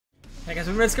Hey guys,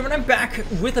 I'm back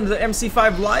with another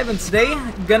MC5 Live, and today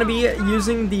I'm gonna be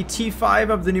using the T5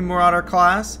 of the new Marauder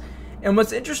class. And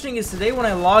what's interesting is today when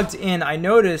I logged in, I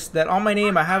noticed that on my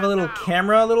name I have a little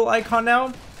camera, icon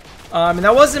now. And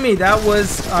that wasn't me, that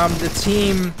was the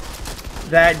team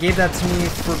that gave that to me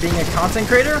for being a content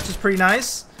creator, which is pretty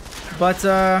nice. But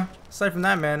aside from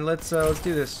that, man, let's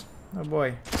do this. Oh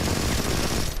boy,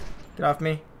 get off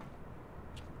me.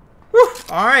 Whew.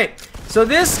 All right. So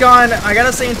this gun, I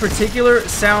gotta say in particular,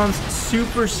 sounds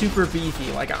super beefy.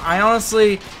 Like, I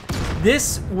honestly,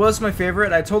 this was my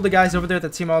favorite. I told the guys over there at the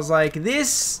team, I was like,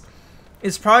 this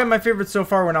is probably my favorite so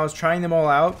far when I was trying them all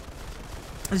out.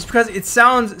 It's because it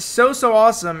sounds so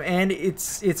awesome, and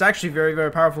it's actually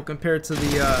very powerful compared to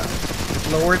the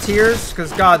lower tiers.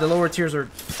 Because God, the lower tiers are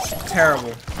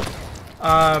terrible.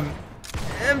 I'm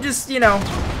just, you know,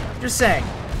 just saying.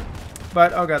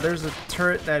 But, oh god, there's a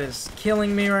turret that is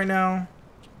killing me right now.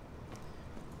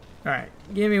 Alright,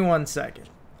 give me 1 second.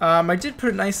 I did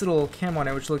put a nice little cam on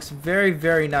it, which looks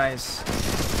very nice.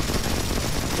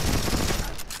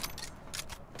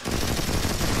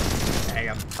 There you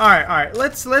go. Alright,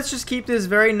 let's just keep this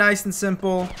very nice and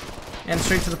simple and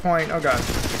straight to the point. Oh god.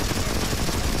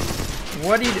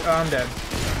 What do you do? Oh, I'm dead.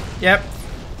 Yep.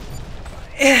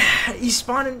 He's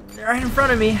spawning right in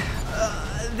front of me.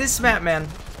 This map, man.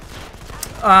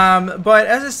 But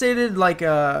as I stated like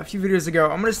a few videos ago,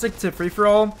 I'm gonna stick to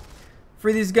free-for-all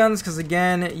for these guns because,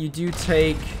 again, you do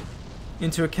take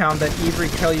into account that every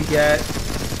kill you get,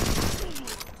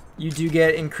 you do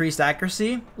get increased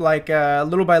accuracy, like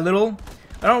little by little.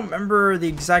 I don't remember the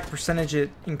exact percentage it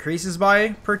increases by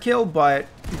per kill, but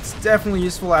it's definitely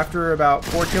useful after about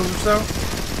 4 kills or so.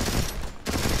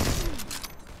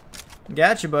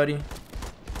 Gotcha, buddy.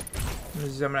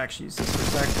 I'm gonna actually use this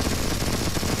for a sec.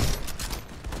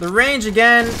 The range,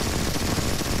 again,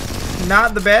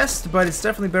 not the best, but it's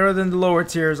definitely better than the lower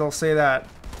tiers, I'll say that.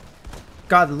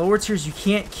 God, the lower tiers you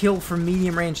can't kill from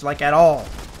medium range, like, at all.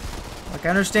 Like, I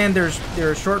understand there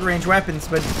are short range weapons,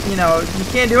 but, you know, you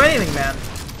can't do anything, man.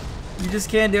 You just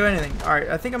can't do anything. Alright,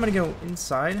 I think I'm gonna go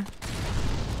inside.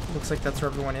 Looks like that's where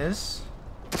everyone is.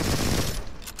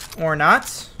 Or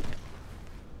not.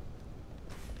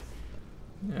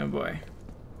 Oh boy.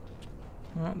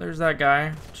 Well, there's that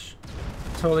guy.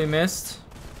 Totally missed.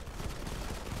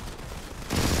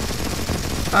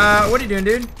 What are you doing,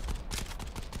 dude?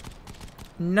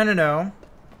 No. No.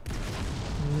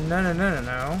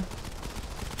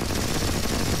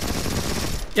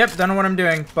 Yep, don't know what I'm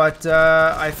doing, but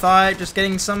I thought just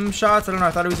getting some shots. I don't know.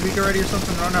 I thought it was weak already or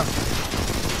something. I don't know.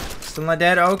 Still not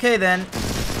dead. Okay, then.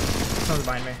 Someone's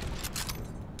behind me.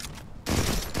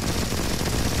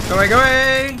 Go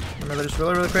away. Remember, just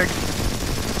really quick.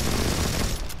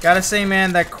 Gotta say,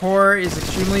 man, that core is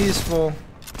extremely useful.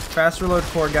 Fast reload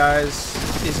core, guys,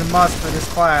 is a must for this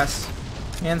class.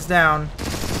 Hands down.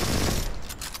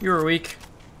 You were weak.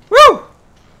 Woo!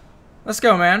 Let's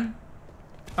go, man.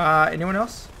 Anyone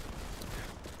else?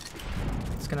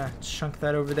 Just gonna chunk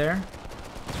that over there.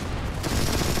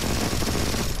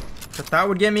 But that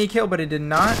would get me a kill, but it did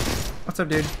not. What's up,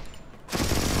 dude?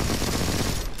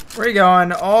 Where are you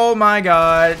going? Oh my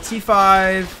god.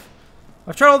 T5.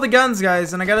 I've tried all the guns,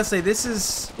 guys, and I gotta say,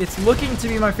 it's looking to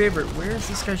be my favorite. Where is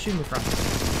this guy shooting me from?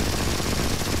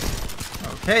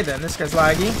 Okay, then, this guy's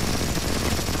laggy.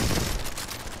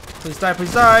 Please die,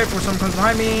 before someone comes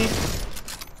behind me.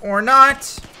 Or not.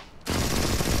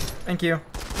 Thank you.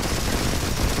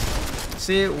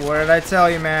 See, what did I tell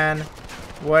you, man?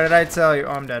 What did I tell you?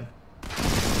 Oh, I'm dead.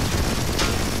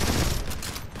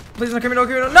 Please don't come in,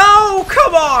 no,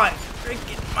 come on!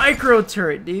 Freaking micro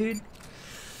turret, dude.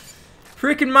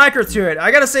 Freaking micro turret.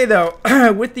 I gotta say though,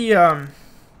 with the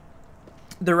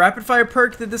rapid fire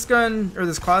perk that this gun or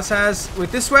this class has,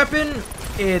 with this weapon,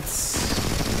 I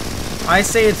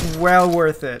say it's well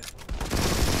worth it.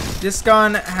 This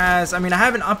gun has, I mean, I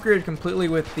haven't upgraded completely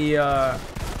with the you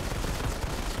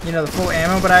know, the full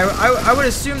ammo, but I would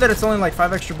assume that it's only like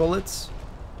 5 extra bullets.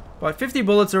 But 50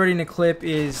 bullets already in a clip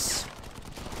is,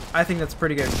 I think that's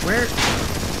pretty good. Where?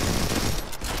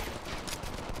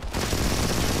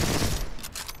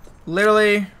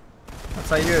 Literally, that's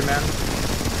how you do it, man.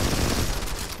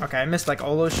 Okay, I missed like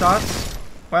all those shots.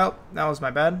 Well, that was my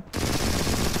bad.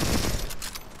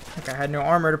 Okay, I had no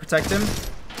armor to protect him.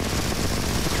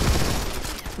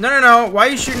 No. Why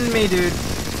are you shooting me, dude?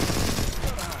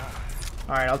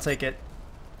 Alright, I'll take it.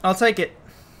 I'll take it.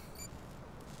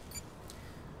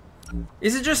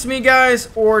 Is it just me, guys,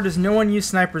 or does no one use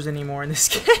snipers anymore in this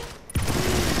game?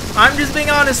 I'm just being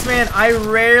honest, man. I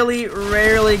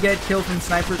rarely get killed from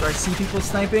snipers, or I see people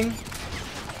sniping.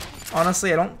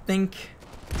 Honestly, I don't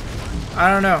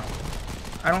know.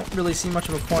 I don't really see much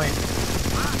of a point.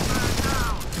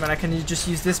 I mean, I can just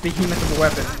use this behemoth of a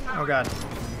weapon. Oh god.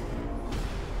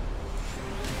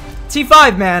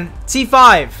 T5, man.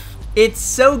 T5. It's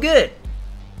so good.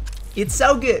 It's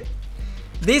so good.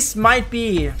 This might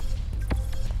be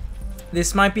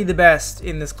the best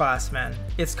in this class, man.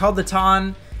 It's called the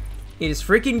TONN. It is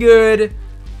freaking good.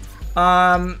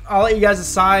 I'll let you guys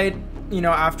decide, you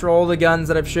know, after all the guns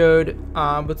that I've showed.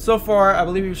 But so far, I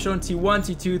believe we've shown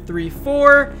T1, T2, 3,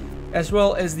 4, as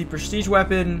well as the prestige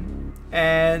weapon.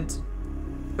 And,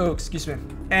 oh, excuse me.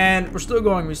 And we're still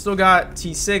going. We still got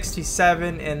T6,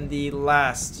 T7, and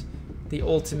the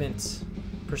ultimate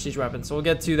prestige weapon. So we'll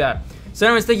get to that. So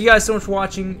anyways, thank you guys so much for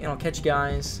watching, and I'll catch you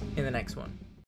guys in the next one.